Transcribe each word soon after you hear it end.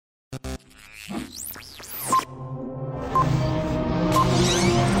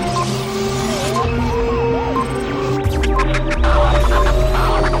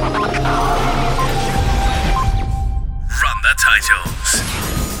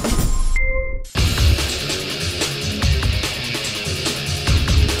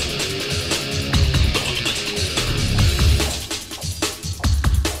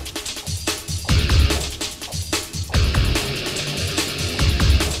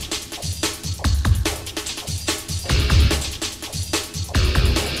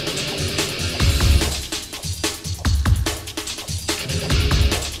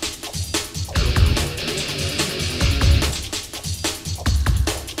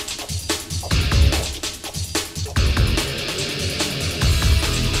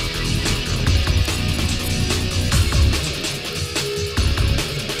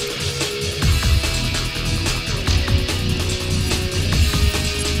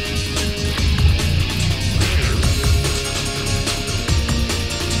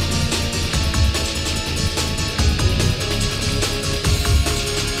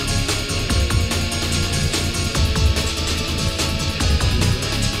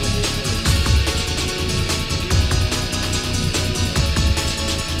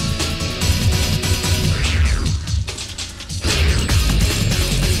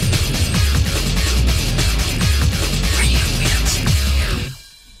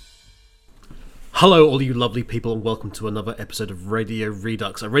Hello, all you lovely people, and welcome to another episode of Radio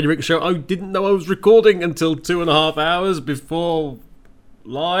Redux, a Radio Redux show I didn't know I was recording until 2.5 hours before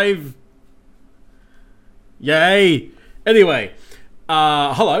live. Yay! Anyway,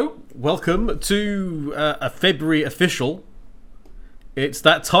 hello, welcome to a February official. It's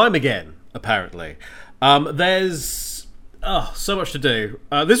that time again, apparently. There's so much to do.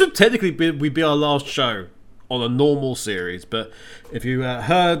 This would technically be our last show on a normal series, but if you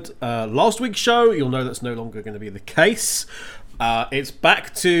heard last week's show, you'll know that's no longer going to be the case. It's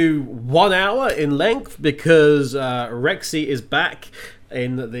back to 1 hour in length because Rexy is back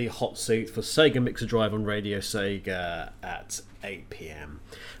in the hot seat for Sega Mixer Drive on Radio Sega at 8 p.m.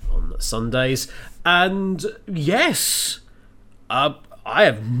 on Sundays. And yes, I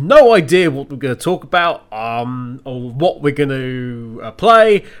have no idea what we're going to talk about or what we're going to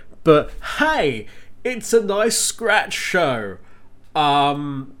play, but hey, it's a nice scratch show.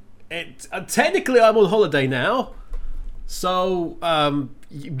 Technically I'm on holiday now, so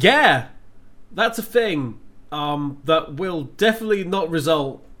yeah, that's a thing that will definitely not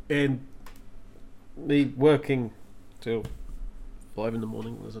result in me working till 5 in the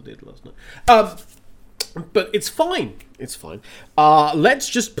morning as I did last night. But it's fine. It's fine. Let's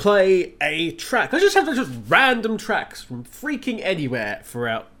just play a track. I just have just random tracks from freaking anywhere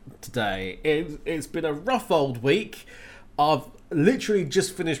throughout today. It's been a rough old week. I've literally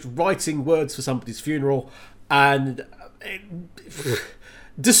just finished writing words for somebody's funeral, and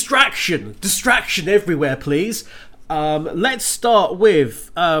distraction everywhere, please. Let's start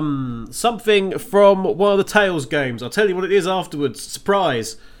with something from one of the Tales games. I'll tell you what it is afterwards.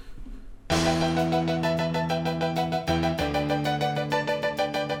 Surprise.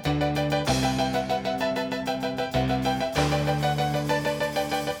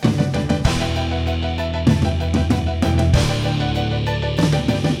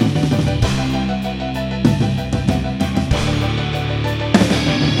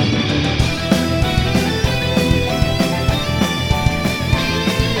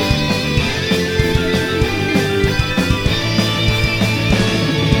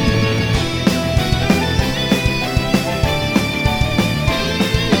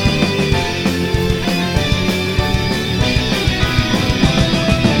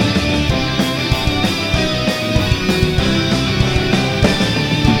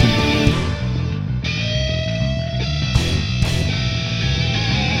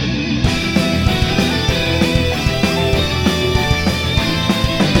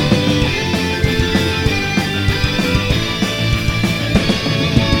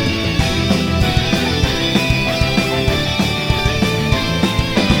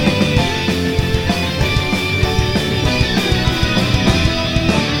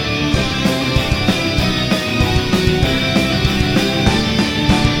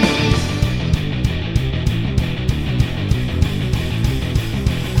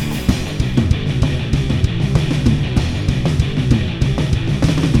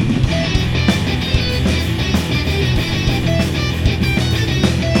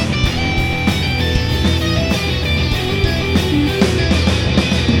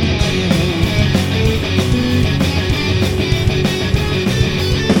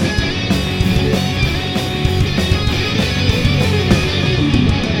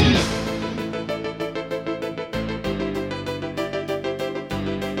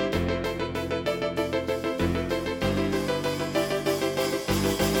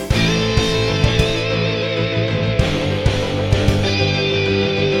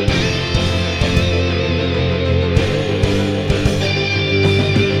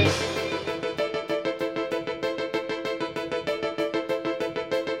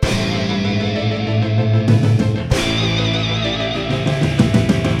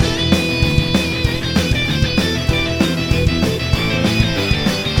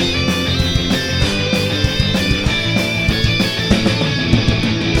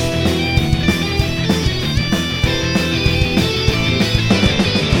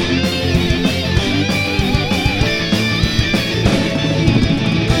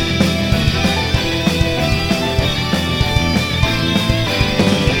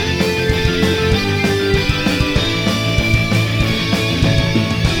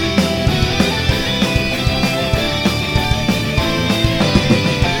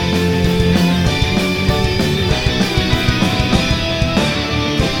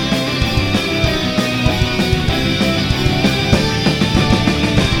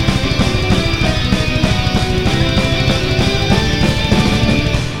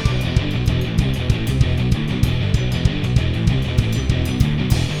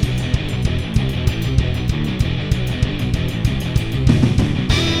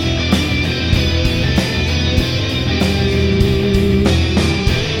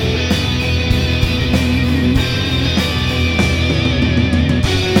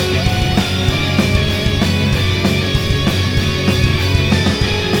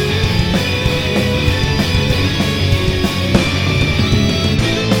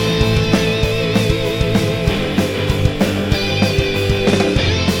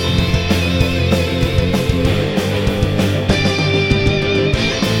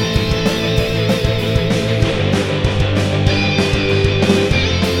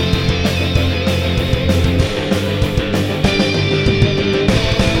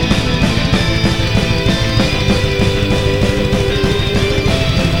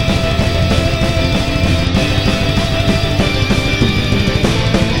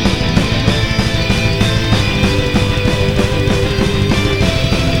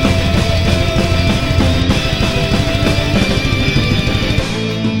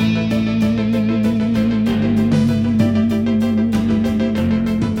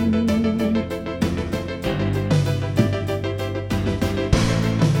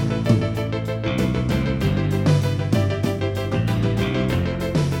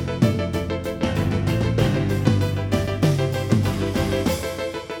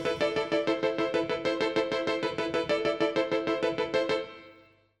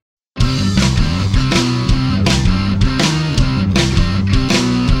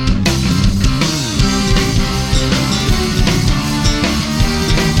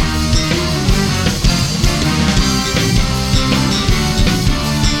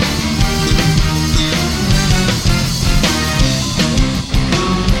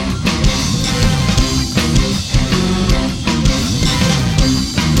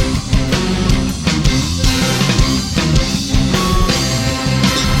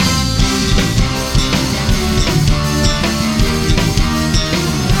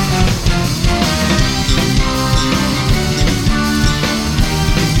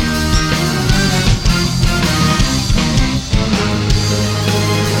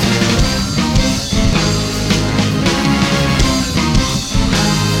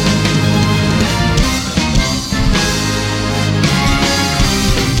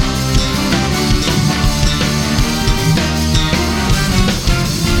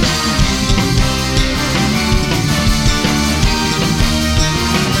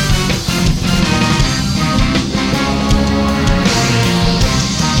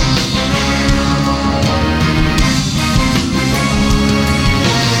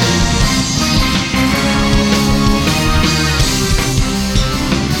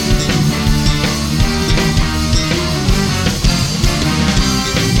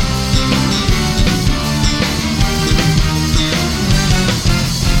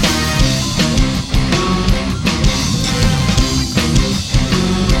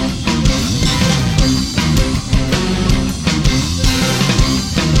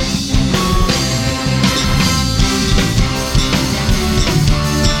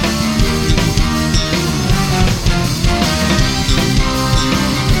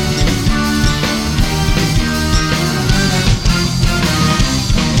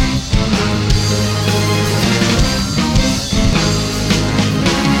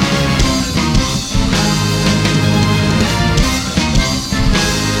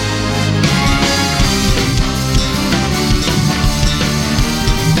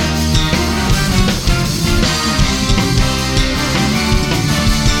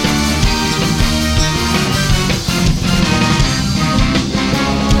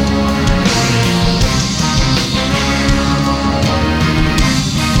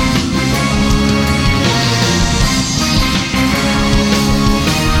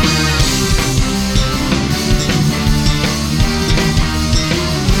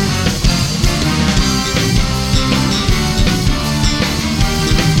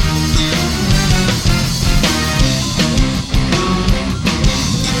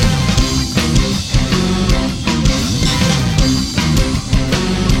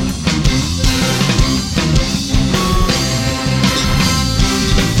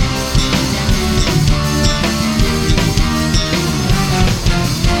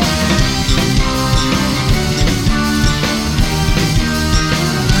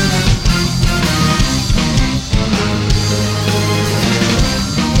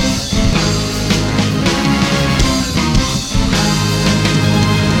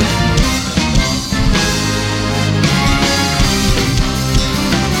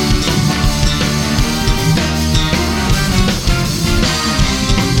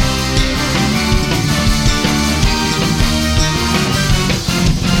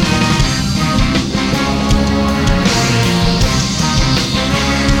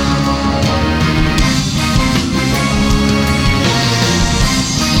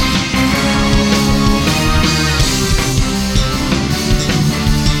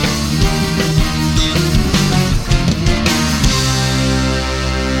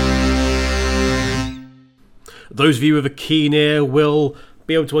 those of you with a keen ear will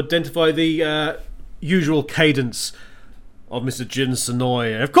be able to identify the usual cadence of Mr. Jin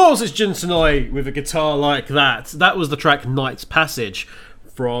Sonoy. And of course it's Jin Sonoy with a guitar like that. That was the track Knight's Passage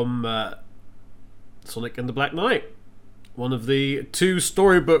from Sonic and the Black Knight. One of the 2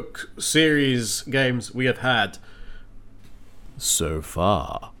 storybook series games we have had so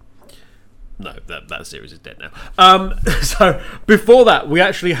far. No, that series is dead now. So before that, we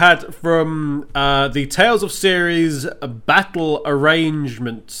actually had from the Tales of Series Battle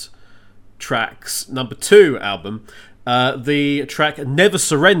Arrangement Tracks #2 album, the track Never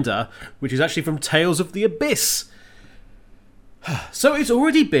Surrender, which is actually from Tales of the Abyss. So it's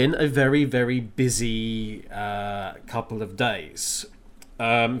already been a very, very busy couple of days.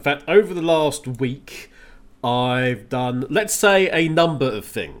 In fact, over the last week, I've done, let's say, a number of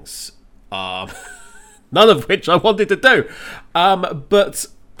things. None of which I wanted to do. But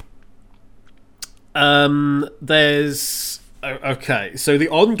there's... Okay, so the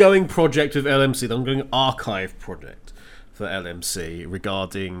ongoing project of LMC, the ongoing archive project for LMC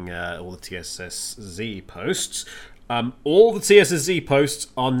regarding all the TSSZ posts... all the TSSZ posts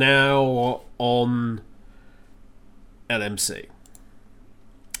are now on LMC.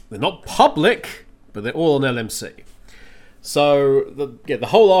 They're not public, but they're all on LMC. So the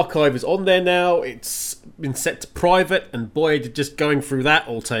whole archive is on there now. It's been set to private, and boy, just going through that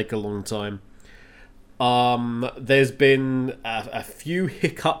will take a long time. There's been a few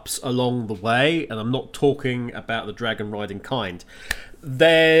hiccups along the way, and I'm not talking about the dragon riding kind.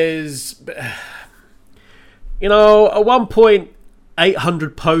 There's... at one point,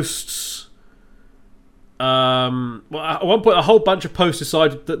 800 posts. Well, at one point, a whole bunch of posts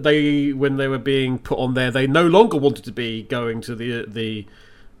decided that when they were being put on there, they no longer wanted to be going to the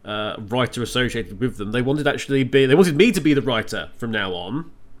writer associated with them. They wanted me to be the writer from now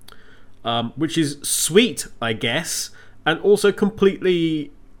on, which is sweet, I guess, and also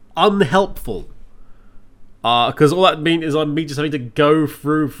completely unhelpful. Because all that means is me just having to go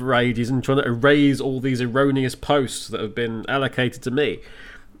through for ages and trying to erase all these erroneous posts that have been allocated to me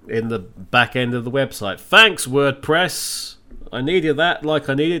in the back end of the website. Thanks, WordPress. I needed that like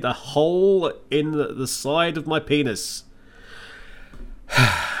I needed a hole in the side of my penis.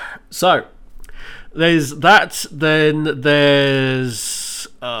 So, there's that. Then there's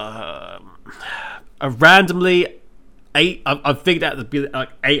a randomly I've figured out to be like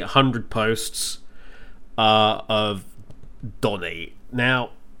 800 posts of Donny.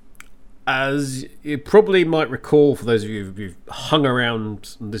 Now, as you probably might recall, for those of you who've hung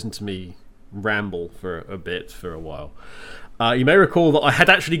around and listened to me ramble for a while, you may recall that I had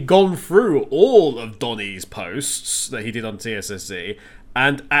actually gone through all of Donny's posts that he did on TSSZ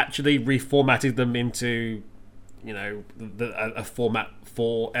and actually reformatted them into, a format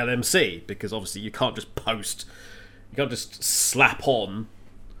for LMC, because obviously you can't just slap on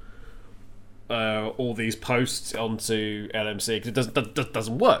all these posts onto LMC, because it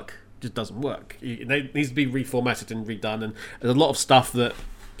doesn't work. It just doesn't work. It needs to be reformatted and redone, and there's a lot of stuff that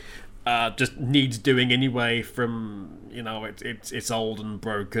just needs doing anyway. From it's old and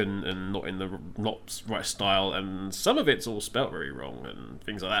broken and not in the right style, and some of it's all spelt very wrong and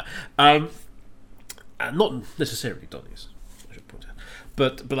things like that. And not necessarily Donny's, I should point out,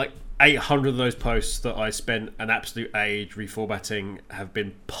 but like 800 of those posts that I spent an absolute age reformatting have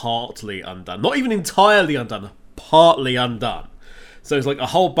been partly undone. Not even entirely undone, partly undone. So it's like a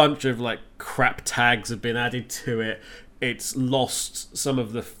whole bunch of like crap tags have been added to it. It's lost some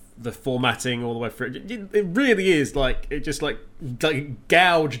of the formatting all the way through. It really is like, it just like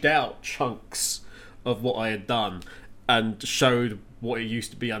gouged out chunks of what I had done and showed what it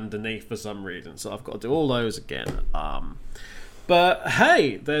used to be underneath for some reason. So I've got to do all those again. But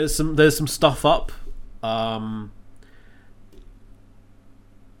hey, there's some stuff up. That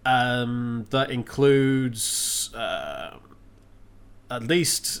includes at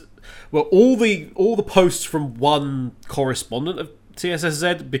least, well, all the posts from one correspondent of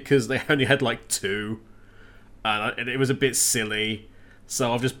TSSZ, because they only had like 2, and it was a bit silly.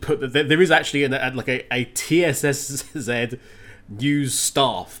 So I've just put that there is actually a TSSZ news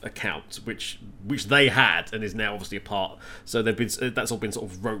staff account which they had and is now obviously a part. So that's all been sort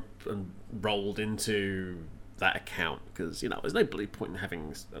of roped and rolled into that account, because there's no bloody point in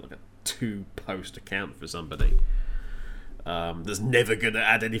having like a 2-post account for somebody that's never going to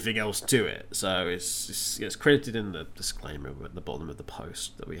add anything else to it. So it's credited in the disclaimer at the bottom of the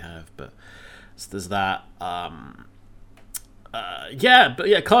post that we have. But so there's that. Kind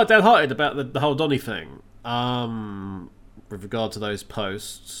of downhearted about the whole Donny thing with regard to those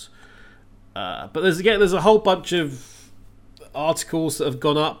posts. But there's a whole bunch of articles that have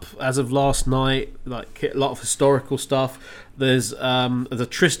gone up as of last night, like a lot of historical stuff. There's a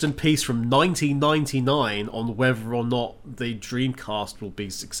Tristan piece from 1999 on whether or not the Dreamcast will be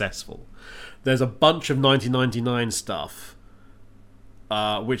successful. There's a bunch of 1999 stuff,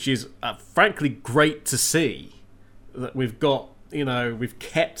 which is frankly great to see. That we've got, we've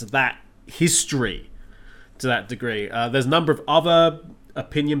kept that history to that degree. There's a number of other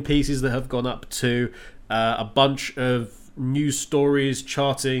opinion pieces that have gone up too. A bunch of news stories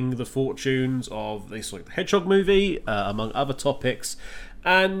charting the fortunes of the Sonic the Hedgehog movie, among other topics.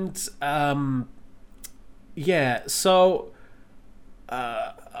 And so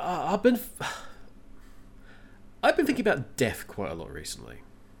I've been thinking about death quite a lot recently.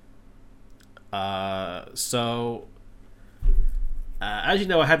 As you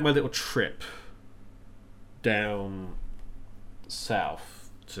know, I had my little trip down south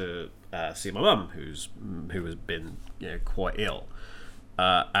to see my mum, who has been quite ill,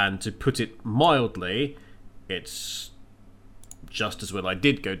 and to put it mildly, it's just as well I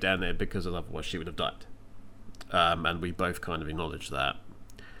did go down there, because otherwise she would have died, and we both kind of acknowledge that.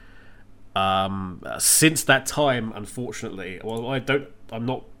 Since that time, unfortunately, I'm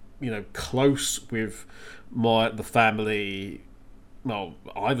not close with the family, well,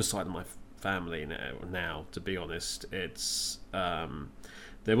 either side of my family now, to be honest. It's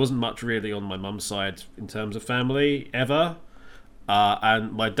there wasn't much really on my mum's side in terms of family ever,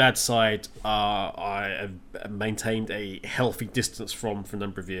 and my dad's side I have maintained a healthy distance from for a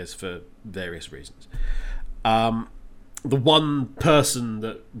number of years for various reasons. The one person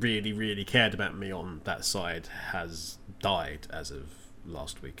that really, really cared about me on that side has died as of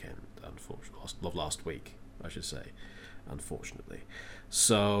last weekend, unfortunately. Last week, I should say, unfortunately.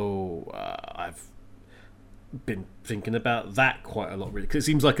 So I've been thinking about that quite a lot, really, because it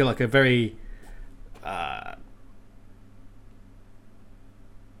seems like a very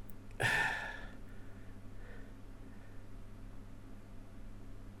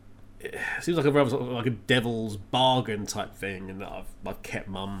it seems like like a devil's bargain type thing, and that I've kept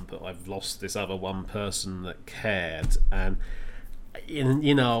mum, but I've lost this other one person that cared, and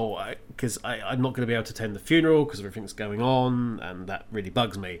because I'm not going to be able to attend the funeral because everything's going on, and that really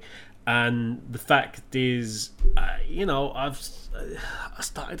bugs me. And the fact is, I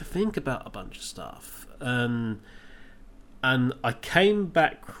started to think about a bunch of stuff, and I came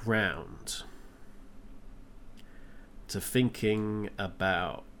back round to thinking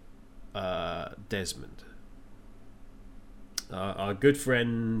about Desmond, our good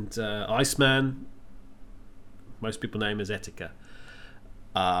friend Iceman. Most people name as Etika,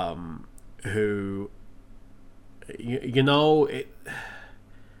 who,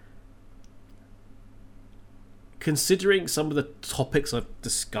 considering some of the topics I've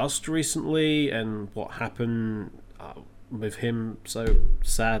discussed recently and what happened with him so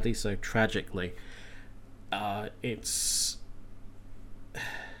sadly, so tragically, it's,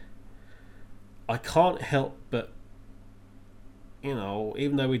 I can't help but,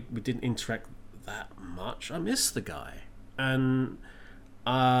 even though we didn't interact that much, I miss the guy. And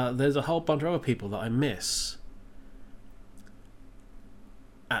there's a whole bunch of other people that I miss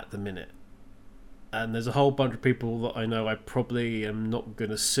at the minute. And there's a whole bunch of people that I know I probably am not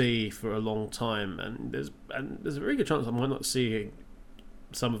going to see for a long time. And there's a very good chance I might not see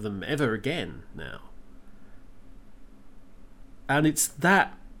some of them ever again now. And it's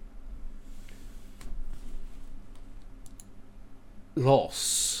that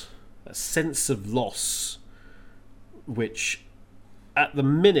loss, a sense of loss, which at the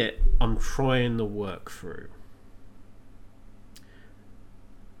minute I'm trying to work through.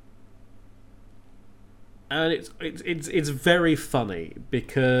 And it's very funny,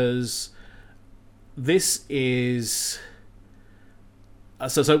 because this is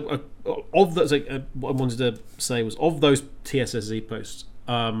of the, what I wanted to say was, of those TSSZ posts,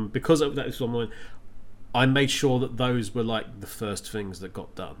 because that was online, I made sure that those were like the first things that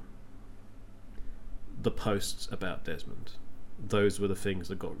got done. The posts about Desmond, those were the things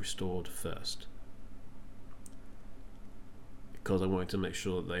that got restored first, because I wanted to make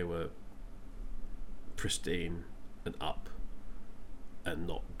sure that they were pristine and up and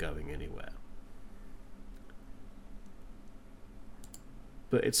not going anywhere.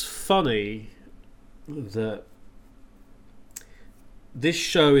 But it's funny that this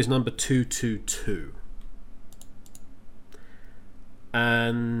show is number 222,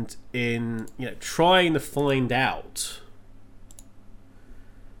 and in trying to find out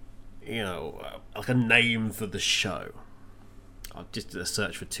like a name for the show, I just did a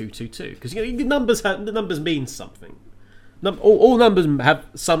search for 222, because the numbers mean something. All numbers have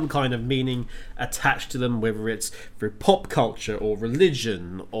some kind of meaning attached to them, whether it's through pop culture or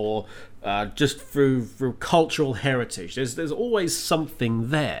religion or just through cultural heritage. There's always something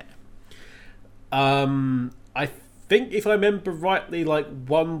there. I think if I remember rightly, like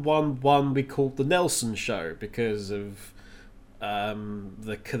 111 we called the Nelson Show because of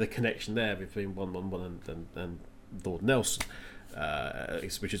the connection there between 111 and Lord Nelson,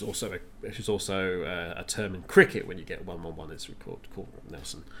 which is also a term in cricket. When you get 111, it's called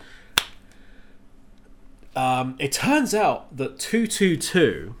Nelson. It turns out that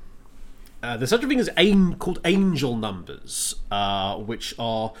 222. There's such a thing as called angel numbers, which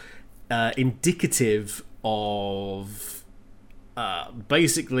are indicative of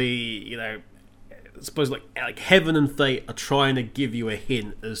basically, I suppose like heaven and fate are trying to give you a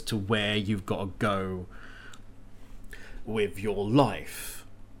hint as to where you've got to go with your life.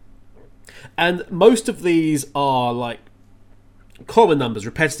 And most of these are like common numbers,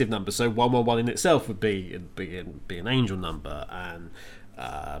 repetitive numbers. So 111 in itself would be an angel number, and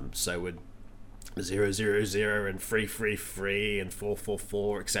so would 000 and 333 and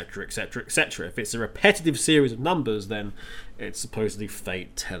 444, etc., etc., etc. If it's a repetitive series of numbers, then it's supposedly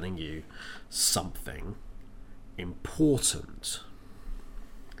fate telling you something important.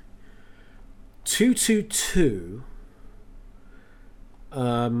 222,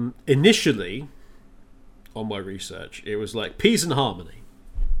 initially on my research, it was like peace and harmony.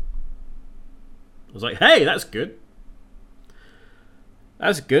 I was like, hey, that's good.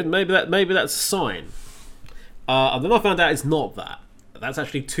 That's good. Maybe that's a sign. And then I found out it's not that. That's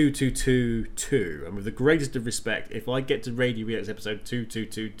actually 2222. And with the greatest of respect, if I get to Radio React's episode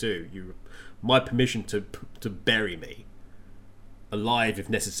 2222, you, my permission to bury me alive if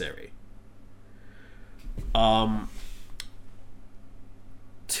necessary.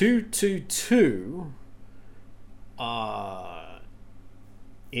 222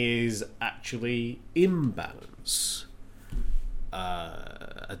 is actually imbalance.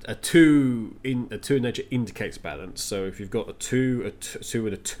 A two in nature indicates balance. So if you've got a two, and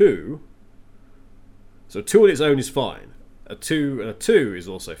a two, so a two on its own is fine. A two and a two is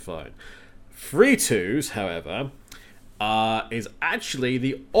also fine. 3 twos, however, is actually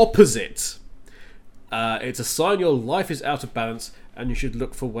the opposite. It's a sign your life is out of balance, and you should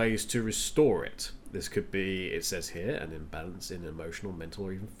look for ways to restore it. This could be, it says here, an imbalance in emotional, mental,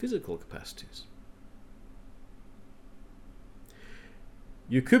 or even physical capacities.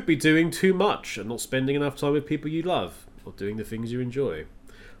 You could be doing too much and not spending enough time with people you love, or doing the things you enjoy.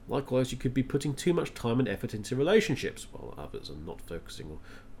 Likewise, you could be putting too much time and effort into relationships, while others are not focusing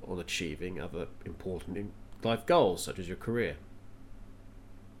on achieving other important life goals, such as your career.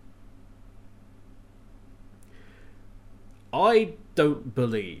 I don't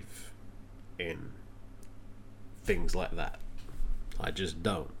believe in things like that. I just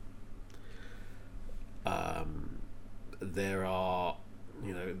don't. There are,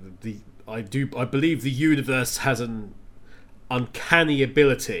 I believe the universe has an uncanny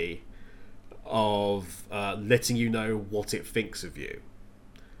ability of letting you know what it thinks of you.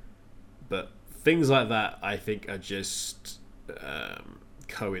 But things like that, I think, are just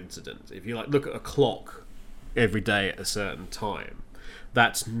coincidence. If you look at a clock every day at a certain time,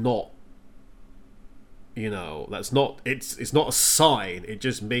 that's not, it's not a sign. It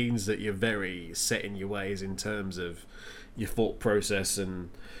just means that you're very set in your ways in terms of your thought process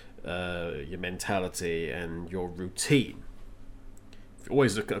and your mentality and your routine. If you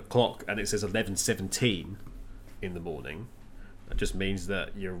always look at a clock and it says 11:17 in the morning, that just means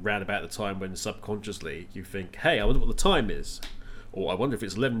that you're around about the time when subconsciously you think, hey, I wonder what the time is, or I wonder if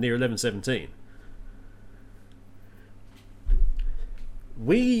it's near 11:17.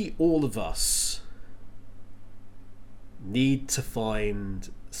 We, all of us, need to find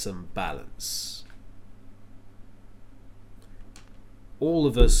some balance. All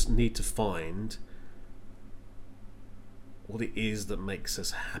of us need to find what it is that makes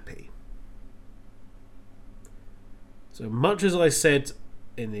us happy. So much as I said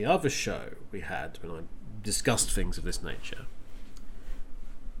in the other show we had when I discussed things of this nature,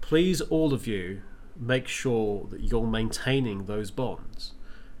 please, all of you, make sure that you're maintaining those bonds.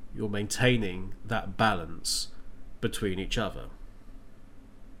 You're maintaining that balance between each other.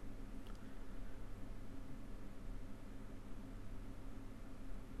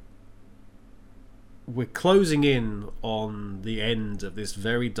 We're closing in on the end of this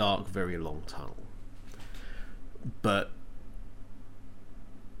very dark, very long tunnel. But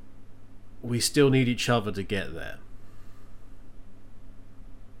we still need each other to get there.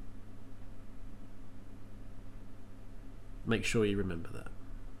 Make sure you remember that.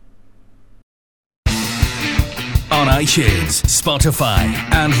 On iTunes, Spotify,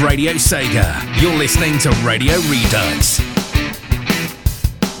 and Radio Sega. You're listening to Radio Redux.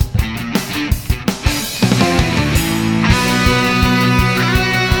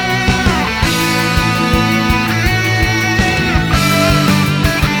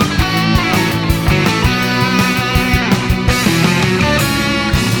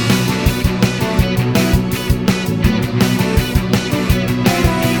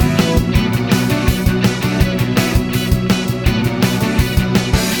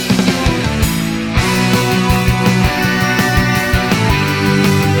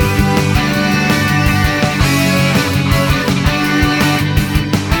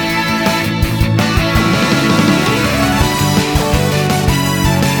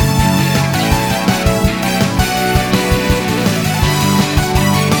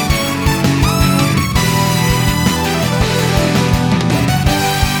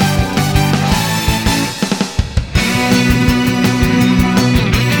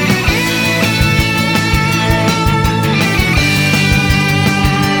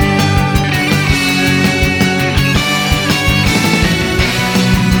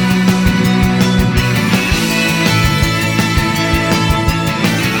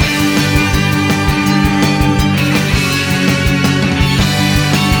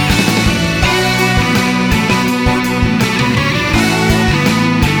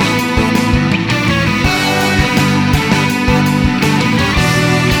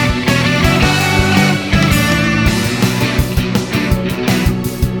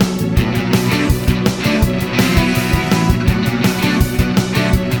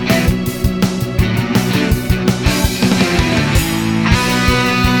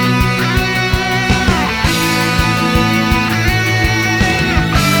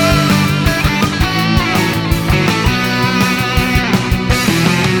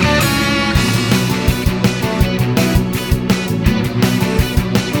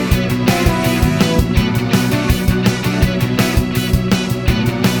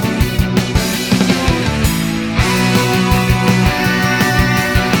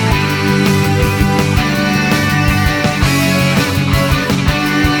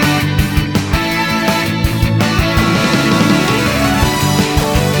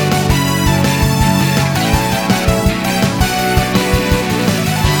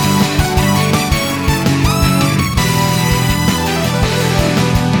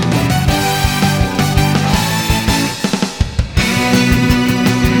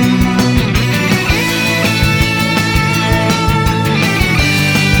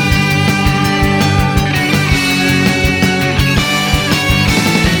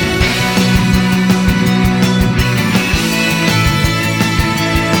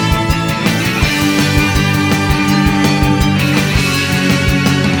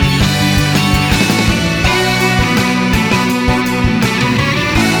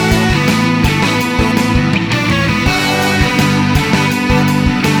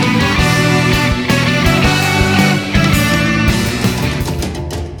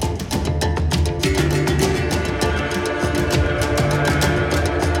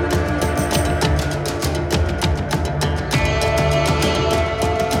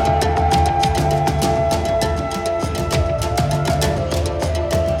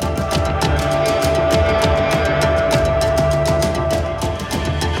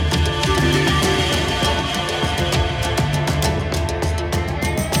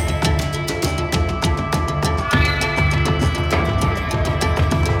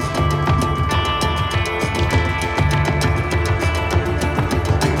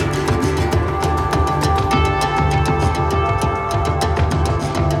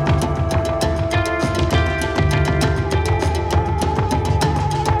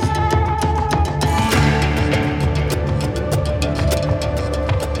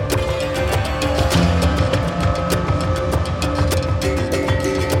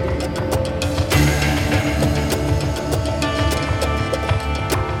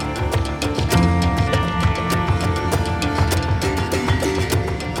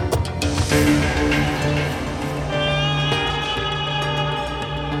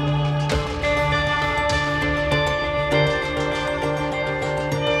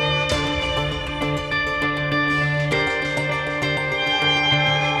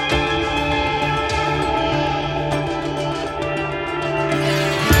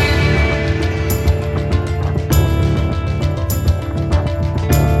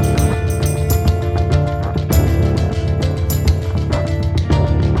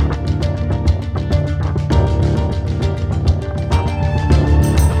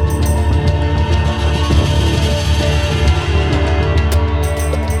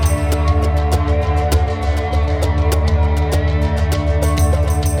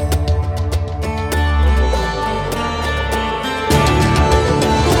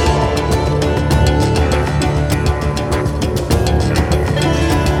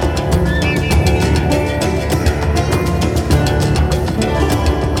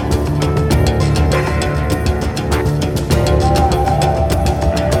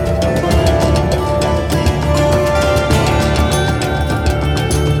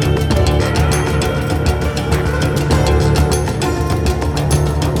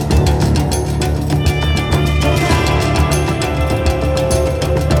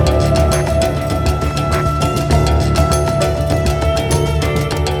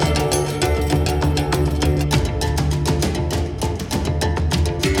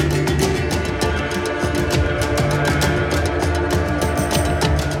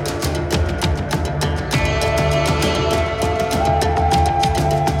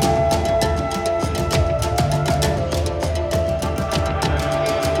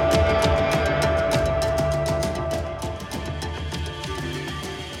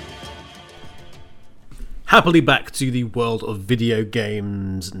 happily back to the world of video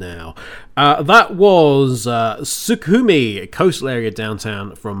games now. That was Sukumi, coastal area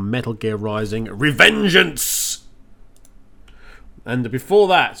downtown from Metal Gear Rising Revengeance. And before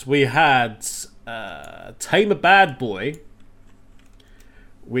that, we had Tame a Bad Boy,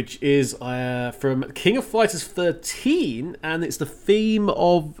 which is from King of Fighters 13, and it's the theme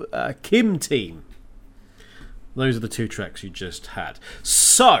of Kim Team. Those are the two tracks you just had.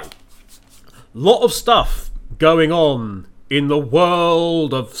 So, lot of stuff going on in the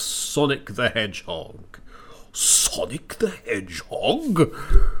world of Sonic the Hedgehog. Sonic the Hedgehog?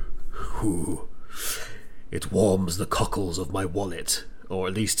 Ooh. It warms the cockles of my wallet, or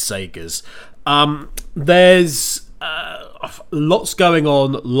at least Sega's. There's lots going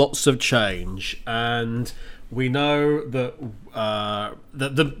on, lots of change, and we know that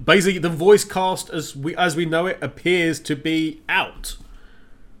basically the voice cast as we know it appears to be out.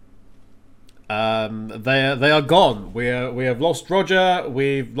 They are gone. We have lost Roger.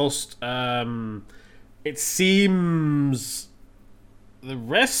 We've lost. It seems the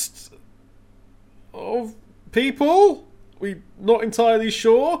rest of people. We're not entirely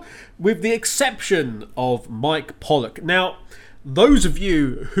sure, with the exception of Mike Pollock. Now, those of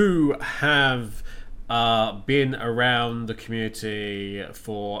you who have been around the community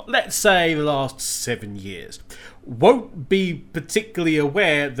for, let's say, the last 7 years, won't be particularly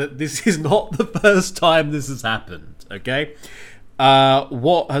aware that this is not the first time this has happened, okay?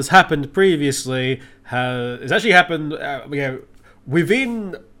 What has happened previously has actually happened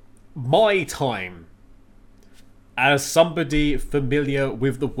within my time as somebody familiar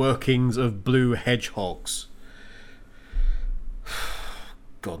with the workings of blue hedgehogs.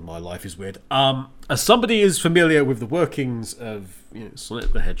 God, my life is weird. As somebody is familiar with the workings of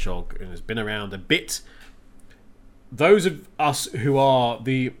Sonic the Hedgehog and has been around a bit, those of us who are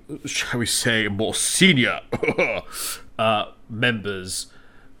the, shall we say, more senior members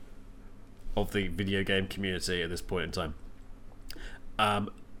of the video game community at this point in time,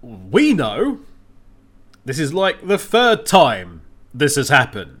 we know this is like the third time this has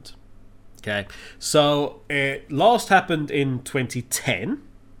happened. Okay, so it last happened in 2010,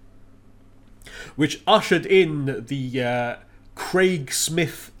 which ushered in the Craig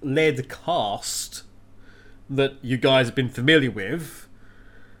Smith-led cast that you guys have been familiar with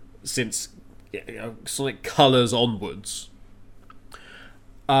since Sonic Colors onwards.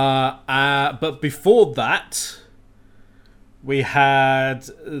 But before that, we had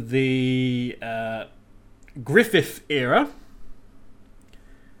the Griffith era,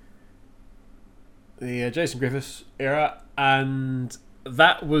 the Jason Griffith era, and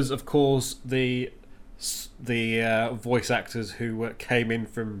that was, of course, the voice actors who came in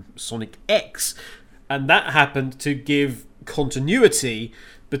from Sonic X, and that happened to give continuity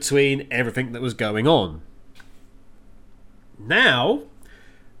between everything that was going on. Now,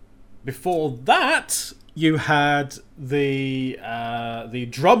 before that, you had the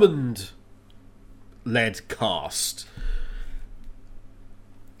Drummond-led cast.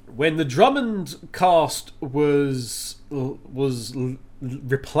 When the Drummond cast was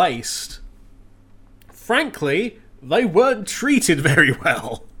replaced, frankly, they weren't treated very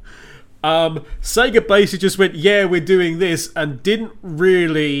well. Sega basically just went, yeah, we're doing this, and didn't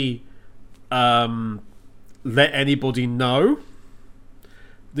really let anybody know.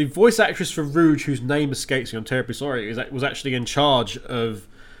 The voice actress for Rouge, whose name escapes me, I'm terribly sorry, was actually in charge of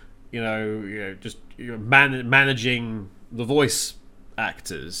managing the voice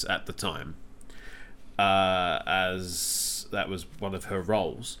actors at the time, as that was one of her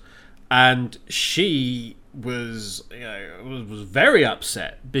roles, and she was very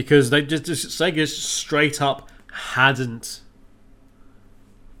upset because they just Sega straight up hadn't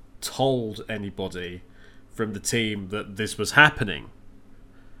told anybody from the team that this was happening.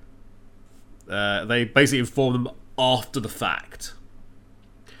 They basically informed them after the fact.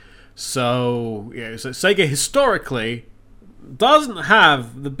 So Sega historically doesn't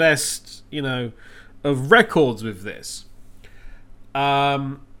have the best, of records with this.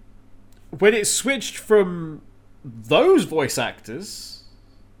 When it switched from those voice actors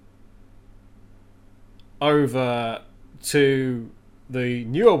over to the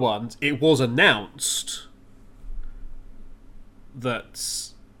newer ones, it was announced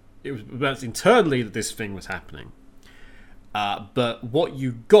that it was announced internally that this thing was happening. But what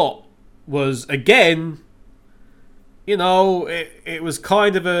you got was, again, it was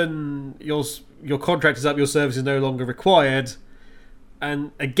kind of your contract is up, your service is no longer required.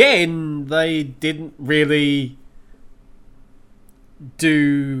 And again, they didn't really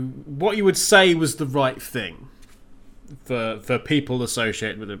do what you would say was the right thing. for people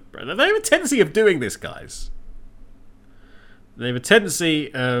associated with it. They have a tendency of doing this, guys. They have a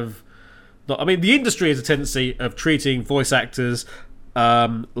tendency of... the industry has a tendency of treating voice actors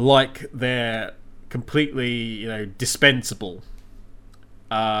like they're completely, dispensable.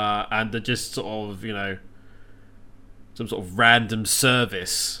 And they're just sort of, some sort of random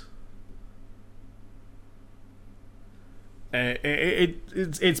service.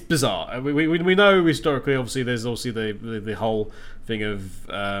 It's bizarre. We know historically, obviously, there's obviously the whole thing of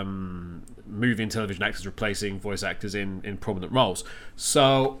movie and television actors replacing voice actors in prominent roles.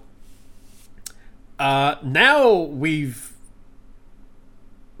 So now we've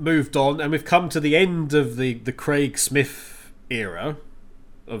moved on and we've come to the end of the Craig Smith era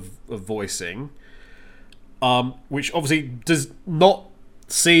of voicing, which obviously does not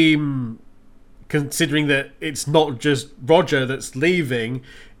seem, considering that it's not just Roger that's leaving,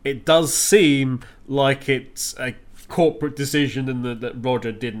 it does seem like it's a corporate decision and that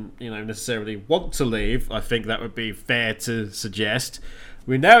Roger didn't, necessarily want to leave. I think that would be fair to suggest.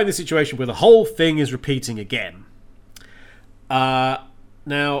 We're now in this situation where the whole thing is repeating again.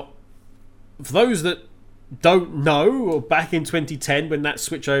 Now, for those that don't know, back in 2010, when that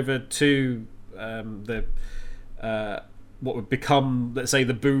switch over to what would become, let's say,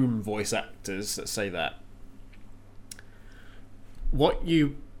 the boom voice actors, let's say that, what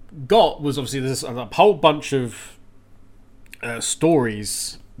you got was obviously there's a whole bunch of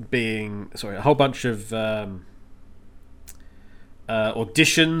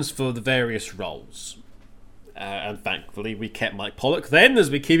auditions for the various roles. And thankfully we kept Mike Pollock then,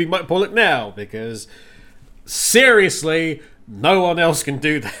 as we're keeping Mike Pollock now, because seriously, no one else can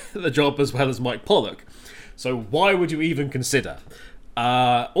do the job as well as Mike Pollock. So why would you even consider?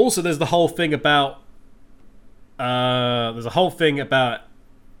 Also, there's the whole thing about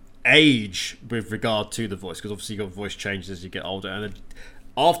age with regard to the voice, because obviously your voice changes as you get older, and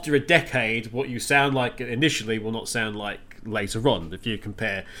after a decade, what you sound like initially will not sound like later on. If you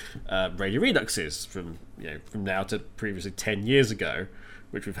compare Radio Reduxes from now to previously 10 years ago,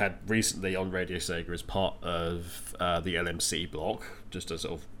 which we've had recently on Radio Sega as part of the LMC block, just a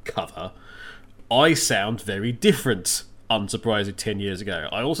sort of cover, I sound very different, unsurprising, 10 years ago.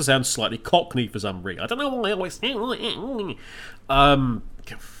 I also sound slightly Cockney for some reason. I don't know why I always sound like it. I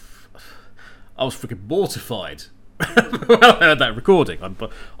was freaking mortified when I heard that recording.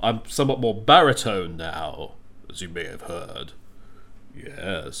 I'm somewhat more baritone now, as you may have heard.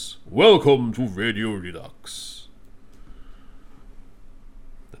 Yes. Welcome to Radio Redux.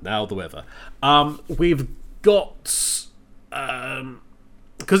 Now the weather. We've got...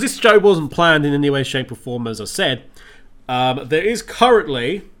 because this show wasn't planned in any way, shape or form, as I said, there's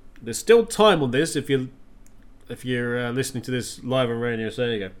still time on this if you're listening to this live on Radio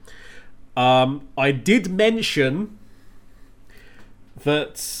Sega. I did mention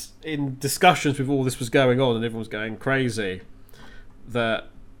that in discussions with all this was going on and everyone was going crazy, that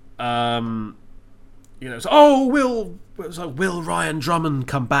will Ryan Drummond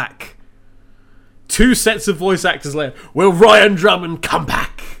come back? 2 sets of voice actors later, will Ryan Drummond come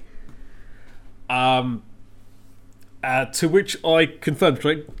back? To which I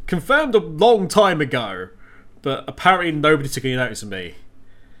confirmed a long time ago, but apparently nobody took any notice of me.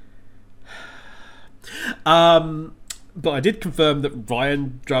 But I did confirm that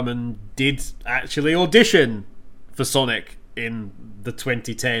Ryan Drummond did actually audition for Sonic in the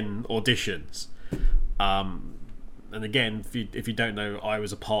 2010 auditions. And again, if you don't know, I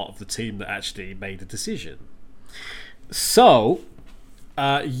was a part of the team that actually made a decision. So,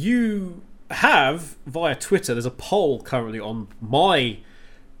 you have, via Twitter, there's a poll currently on my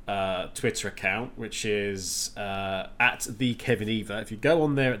Twitter account, which is at the Kevin Eva. If you go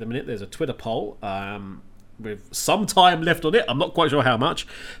on there at the minute, there's a Twitter poll with some time left on it. I'm not quite sure how much,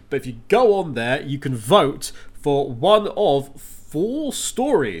 but if you go on there, you can vote for one of 4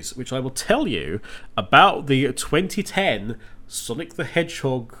 stories, which I will tell you about the 2010 Sonic the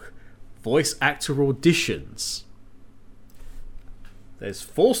Hedgehog voice actor auditions. There's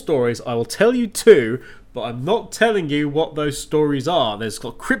 4 stories. I will tell you 2, but I'm not telling you what those stories are. There's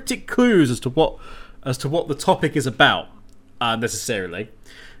got cryptic clues as to what the topic is about, necessarily.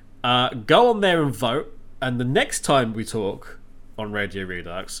 Go on there and vote, and the next time we talk on Radio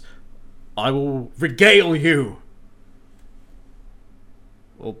Redux, I will regale you,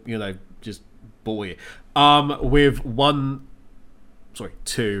 or just bore you, with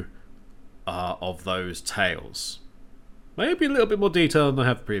 2 of those tales. Maybe a little bit more detail than I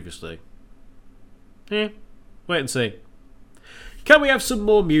have previously. Wait and see. Can we have some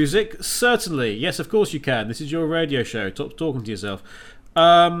more music? Certainly. Yes, of course you can. This is your radio show. Stop talking to yourself.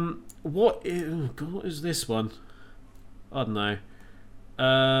 What is this one? I don't know.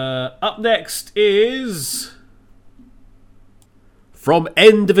 Up next is From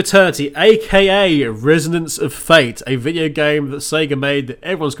End of Eternity, aka Resonance of Fate, a video game that Sega made that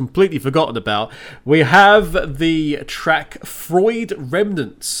everyone's completely forgotten about. We have the track Freud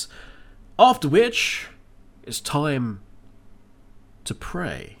Remnants, after which it's time to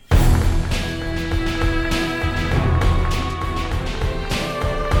pray.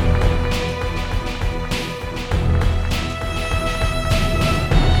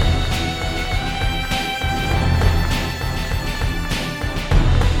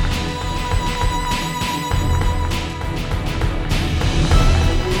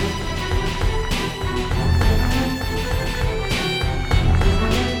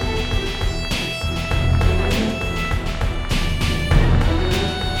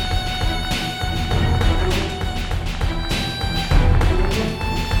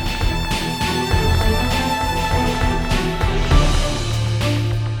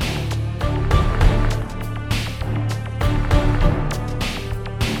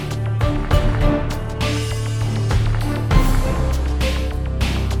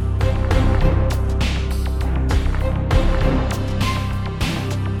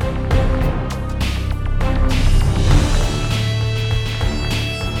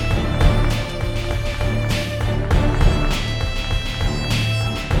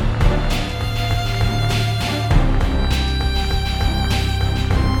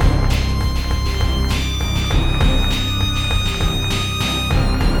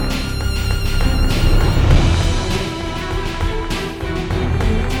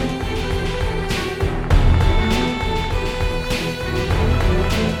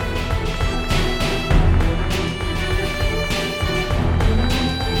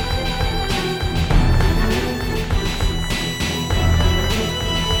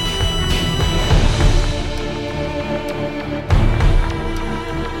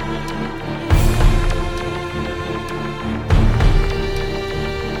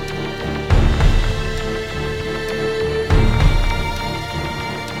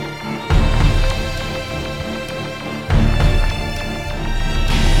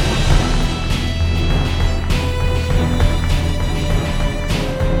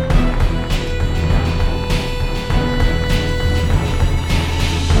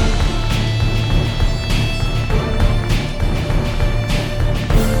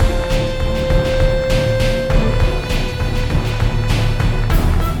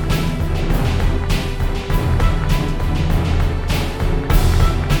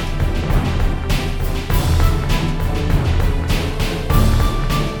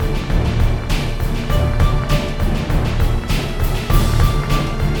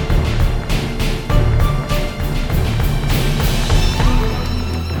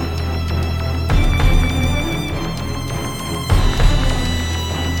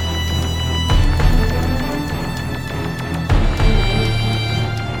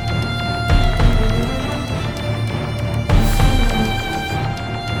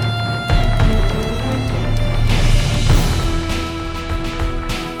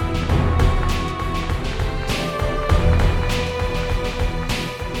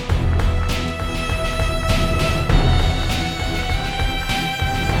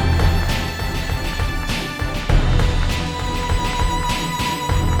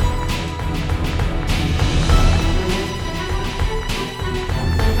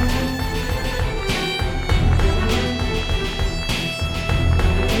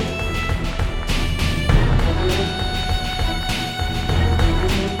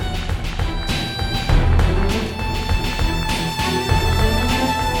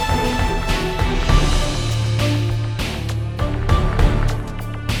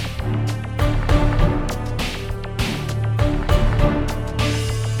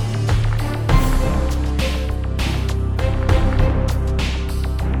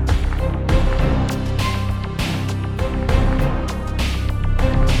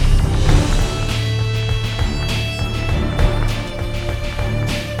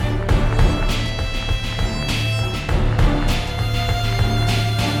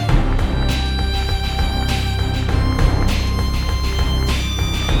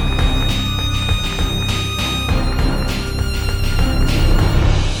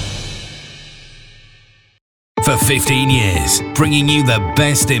 For 15 years, bringing you the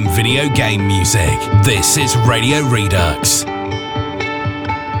best in video game music. This is Radio Redux.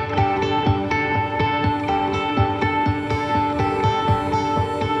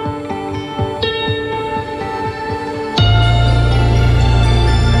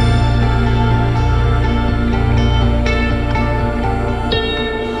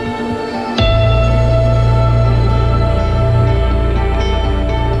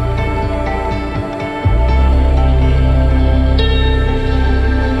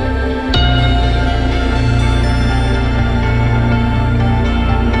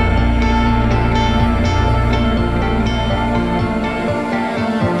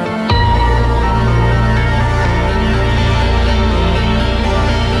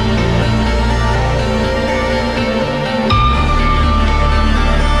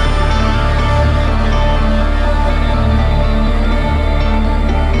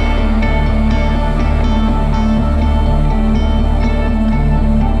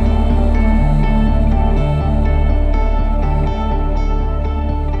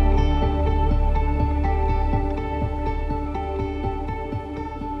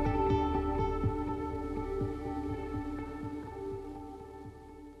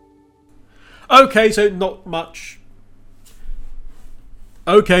 Okay, so not much.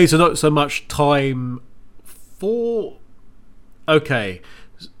 Okay, so not so much time for. Okay.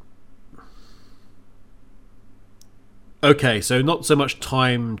 Okay, so not so much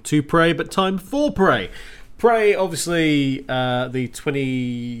time to Prey, but time for Prey. Prey, obviously, the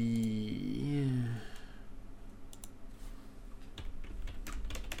 20.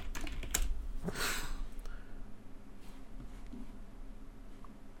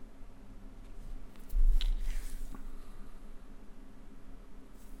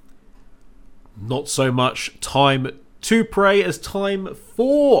 Not so much time to Prey as time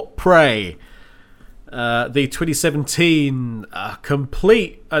for Prey. The 2017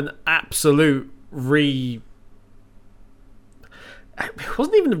 complete and absolute It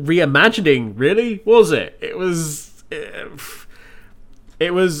wasn't even reimagining, really, was it? It was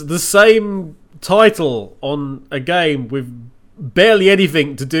the same title on a game with barely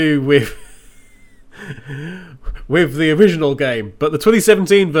anything to do with with the original game, but the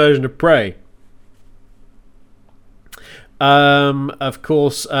 2017 version of Prey. Of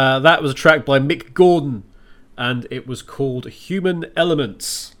course, that was a track by Mick Gordon, and it was called Human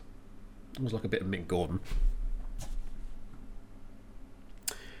Elements. It was like a bit of Mick Gordon.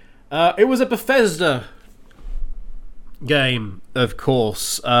 It was a Bethesda game, of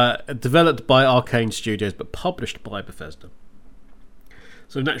course, developed by Arcane Studios, but published by Bethesda.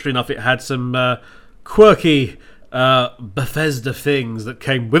 So naturally enough, it had some quirky Bethesda things that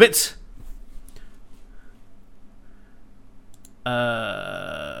came with it.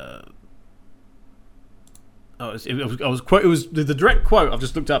 It was the direct quote I've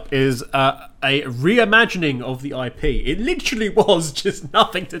just looked up is a reimagining of the IP. It literally was just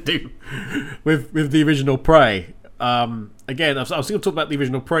nothing to do with the original Prey. Again, I was going to talk about the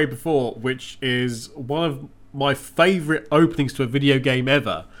original Prey before, which is one of my favourite openings to a video game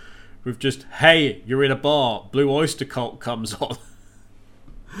ever. With just, hey, you're in a bar, Blue Oyster Cult comes on.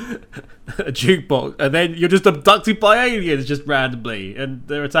 A jukebox, and then you're just abducted by aliens just randomly, and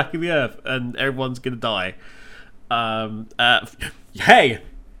they're attacking the Earth, and everyone's gonna die. Hey,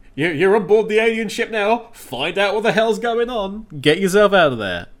 you're on board the alien ship now. Find out what the hell's going on. Get yourself out of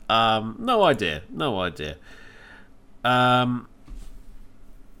there. No idea.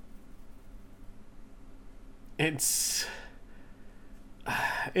 It's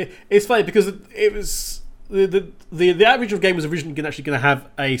funny because it was. The original game was originally going to have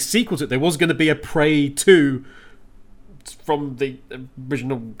a sequel to it. There was going to be a Prey 2 from the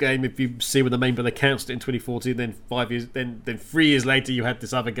original game. If you see when the main villain announced it in 2014, then 5 years, then 3 years later, you had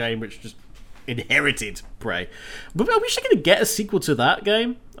this other game which just inherited Prey. But are we actually going to get a sequel to that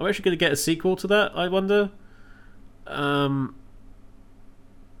game? Are we actually going to get a sequel to that? I wonder. I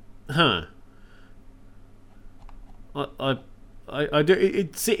do.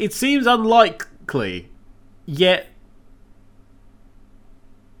 It seems unlikely. Yet,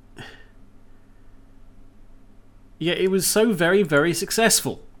 it was so very, very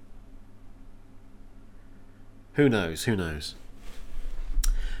successful. Who knows?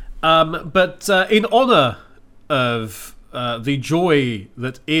 But in honour of the joy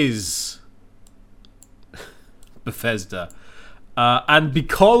that is Bethesda, and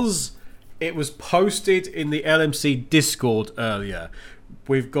because it was posted in the LMC Discord earlier,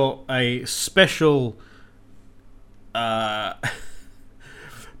 we've got a special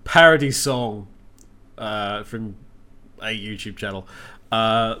parody song from a YouTube channel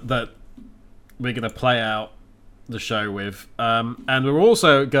that we're going to play out the show with, and we're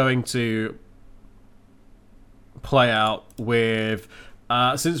also going to play out with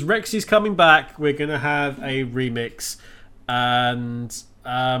since Rexy's coming back, we're going to have a remix, and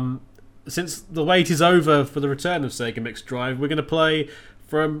since the wait is over for the return of Sega Mix Drive, we're going to play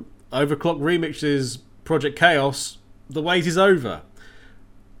from Overclock Remix's Project Chaos, The Wait is Over.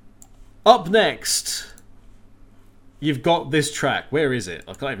 Up next, you've got this track. Where is it?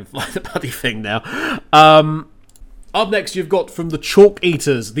 I can't even find the bloody thing now. Up next, you've got from the Chalk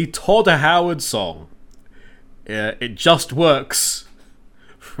Eaters, the Todd Howard song. It Just Works,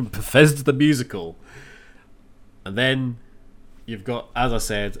 from Bethesda the Musical. And then you've got, as I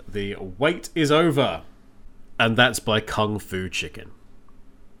said, the Wait is Over. And that's by Kung Fu Chicken.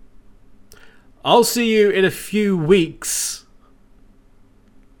 I'll see you in a few weeks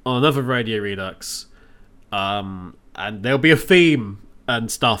on another Radio Redux, and there'll be a theme and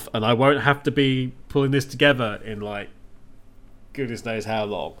stuff, and I won't have to be pulling this together in like goodness knows how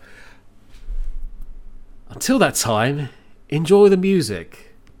long. Until that time, enjoy the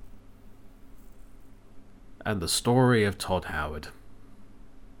music and the story of Todd Howard.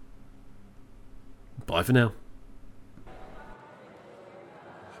 Bye for now.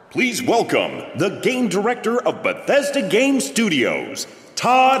 Please welcome the game director of Bethesda Game Studios,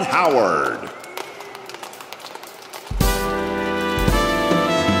 Todd Howard.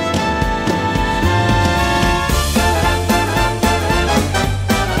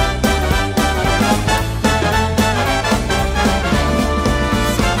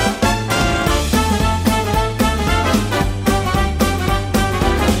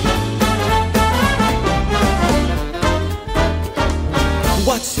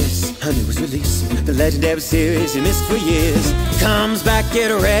 Watch this, a news release. The legendary series you missed for years comes back, get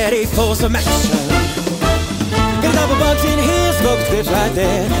ready for some action. Got a couple bugs in here, smoke clips right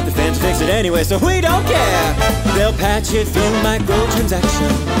there. The fans fix it anyway, so we don't care. They'll patch it through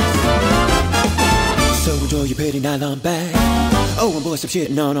microtransactions. So enjoy your pretty nylon bag. Oh, and boy, stop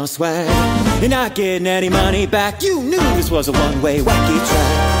shitting on our swag. You're not getting any money back. You knew this was a one-way wacky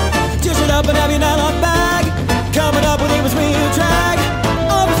track. Dish it up and have your nylon bag. Coming up with it was real drag.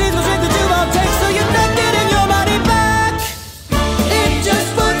 Overseas will drink the two won't take, so you're not getting your money back. It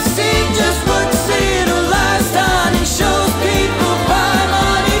just works, it'll last on. It shows people buy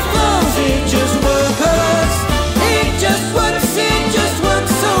money flows. It just works. It just works.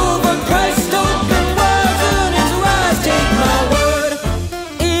 Overpriced open words and its rise. Take my word.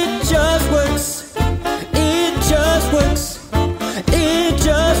 It just works. It just works. It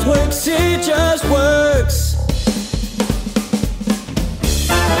just works. It just works.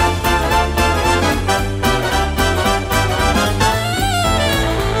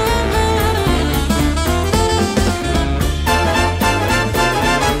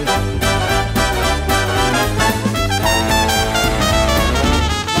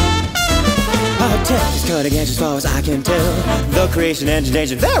 Cutting edge as far as I can tell. The creation engine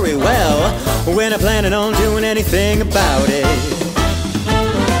aged very well. We're not planning on doing anything about it.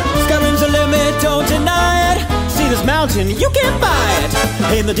 Skyrim's a limit, don't deny it. See this mountain, you can't buy it.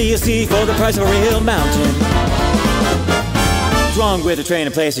 In the DLC for the price of a real mountain. What's wrong with the train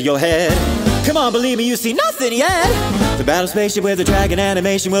in place of your head? Come on, believe me, you see nothing yet. The battle spaceship with the dragon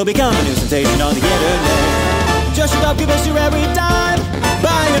animation will become a new sensation on the internet. Just shut up, give us your every dime.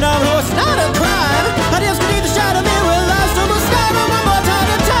 Buying an armored horse, not a crime. Ideas beneath the shadow mirror last almost Skyrim one more time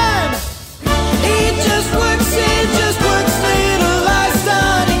to time. It just works, little lies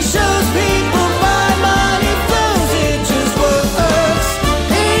stunning. Shows people buy money flows. It just works.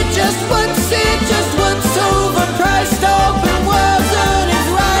 It just works. Overpriced open worlds and its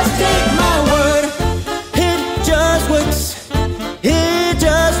rise. Take my word. It just works. It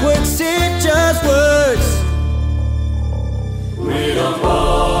just works. It just works. We don't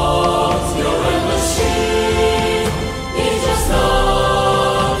want your machine. It's just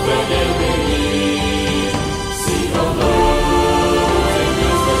something we need. See the blues and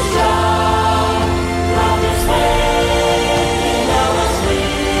use the shine. Rockets making our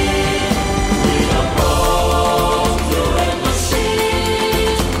street. We don't want your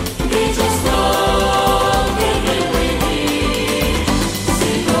machine. It's just something we need.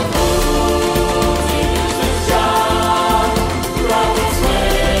 See the blues and use the shine. Rockets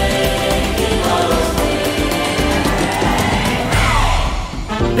making our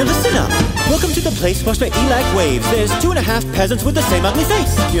Now listen up. Welcome to the place washed by E-like waves. There's 2.5 peasants with the same ugly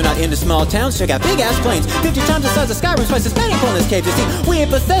face. If you're not into small towns, check out big-ass planes. 50 times the size of Skyrim, twice as many boneless caves. You see, we at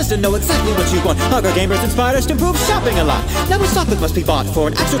Bethesda know exactly what you want. Hardcore gamers inspired us to improve shopping a lot. Now we stock what must be bought for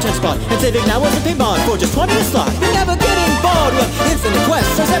an actual 10 spot. And saving now was a pay bond for just 20 a slot. You're never getting bored with infinite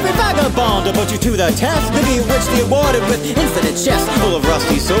quests. As every vagabond to put you to the test. Maybe richly awarded with infinite chests. Full of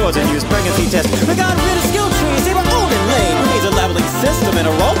rusty swords and used pregnancy tests. We got rid of skill trees, they were old and lame. We need a leveling system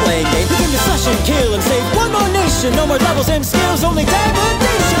and a role-playing game. We can just slash and kill and save one more nation. No more levels and skills, only dagger